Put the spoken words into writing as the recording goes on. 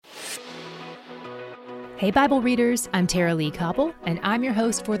Hey Bible readers, I'm Tara Lee Cobble, and I'm your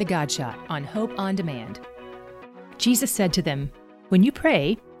host for The God Shot on Hope on Demand. Jesus said to them, "When you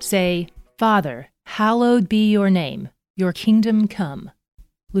pray, say, 'Father, hallowed be your name, your kingdom come.'"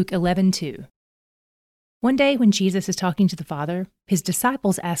 Luke 11:2. One day when Jesus is talking to the Father, his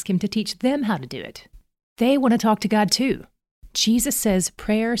disciples ask him to teach them how to do it. They want to talk to God too. Jesus says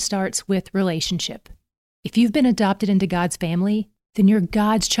prayer starts with relationship. If you've been adopted into God's family, then you're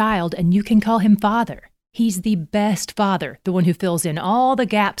God's child and you can call him Father. He's the best father, the one who fills in all the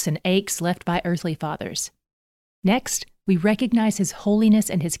gaps and aches left by earthly fathers. Next, we recognize his holiness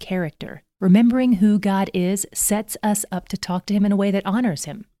and his character. Remembering who God is sets us up to talk to him in a way that honors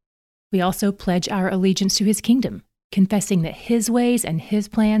him. We also pledge our allegiance to his kingdom, confessing that his ways and his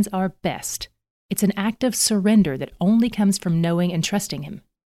plans are best. It's an act of surrender that only comes from knowing and trusting him.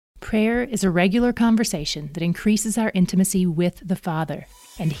 Prayer is a regular conversation that increases our intimacy with the Father,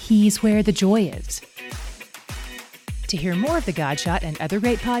 and he's where the joy is. To hear more of The God Shot and other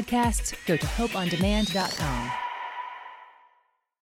great podcasts, go to hopeondemand.com.